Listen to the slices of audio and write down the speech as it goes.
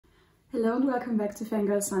Hello and welcome back to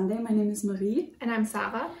Fangirl Sunday. My name is Marie. And I'm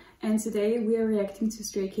Sarah. And today we are reacting to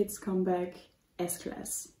Stray Kids' comeback,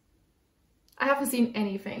 S-Class. I haven't seen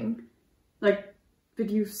anything. But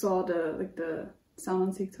you saw the sound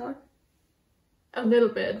on TikTok? A little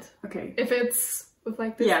bit. Okay. If it's with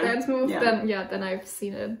this dance move, then I've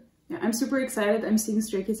seen it. Yeah, I'm super excited. I'm seeing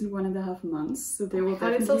Stray Kids in 1.5 months, so they will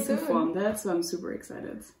definitely perform that, so I'm super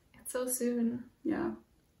excited. It's so soon. Yeah.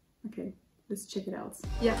 Okay, let's check it out.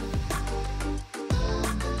 Yeah.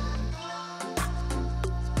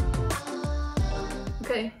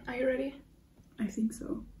 Okay, are you ready? I think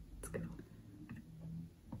so. Let's go.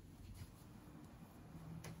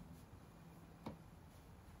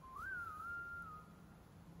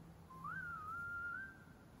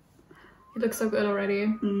 It looks so good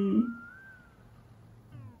already.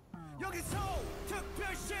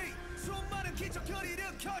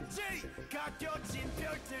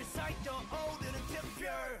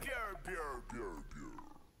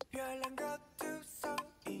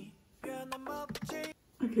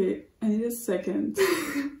 Okay, I need a second.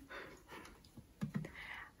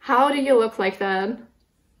 How do you look like that?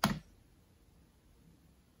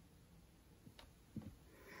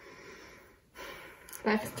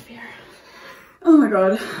 Life is fair. Oh my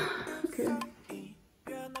god. Okay.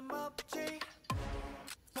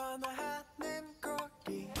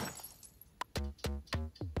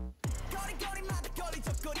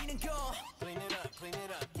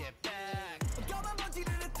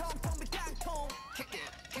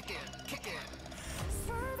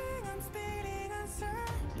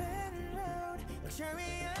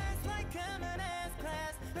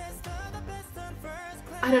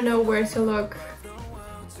 I don't know where to look.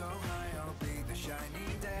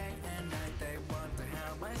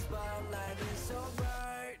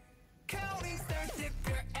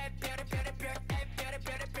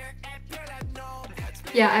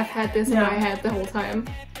 Yeah, I've had this in my head the whole time.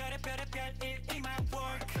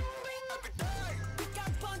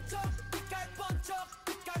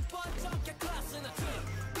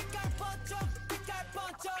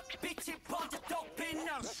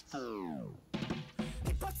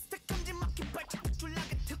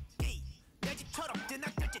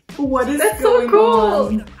 What is That's going so cool.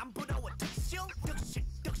 on?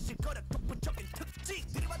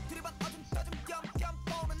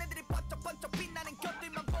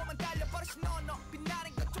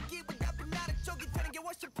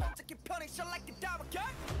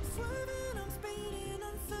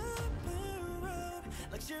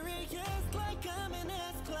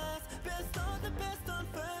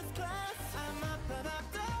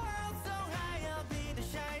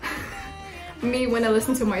 Me when I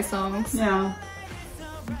listen to my songs. Yeah.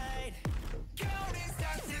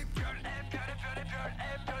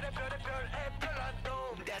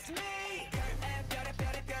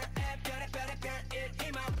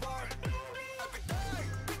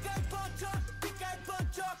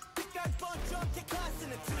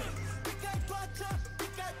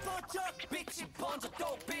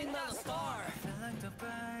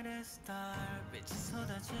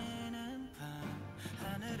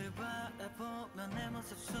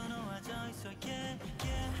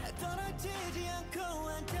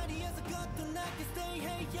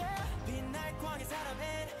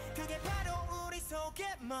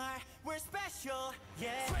 We're special,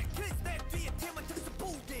 yeah. 내 뒤에 팀은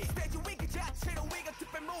특수부대. 스테이지 위기 자체로 위가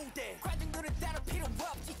특별 무대. 관중들은 따로 필요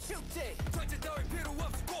없지 축제. 전체 너의 필요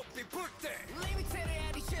없이 꽃빛 불 때. Limited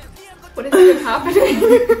edition. What is even happening?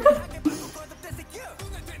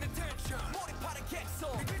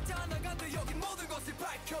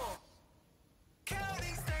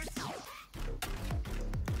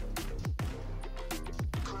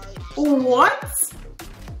 What?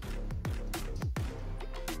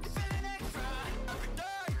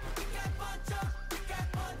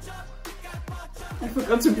 I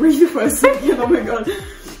forgot to breathe for a second, oh my god.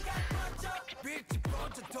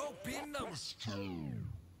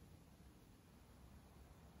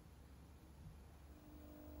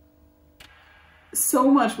 So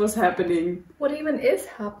much was happening. What even is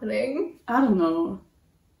happening? I don't know.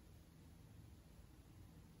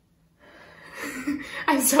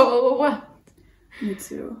 I'm so overwhelmed. Me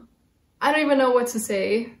too. I don't even know what to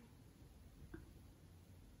say.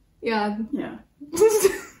 Yeah. Yeah.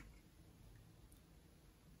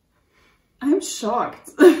 I'm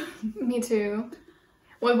shocked. Me too.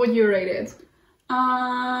 What would you rate it? A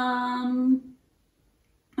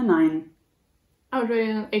 9. I would rate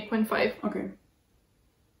it an 8.5. Okay.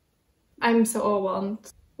 I'm so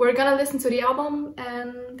overwhelmed. We're gonna listen to the album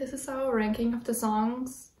and this is our ranking of the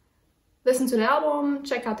songs. listen to the album,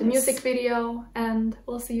 check out the music video, and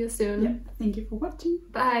we'll see you soon. Yeah. Thank you for watching.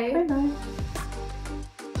 Bye. Bye bye.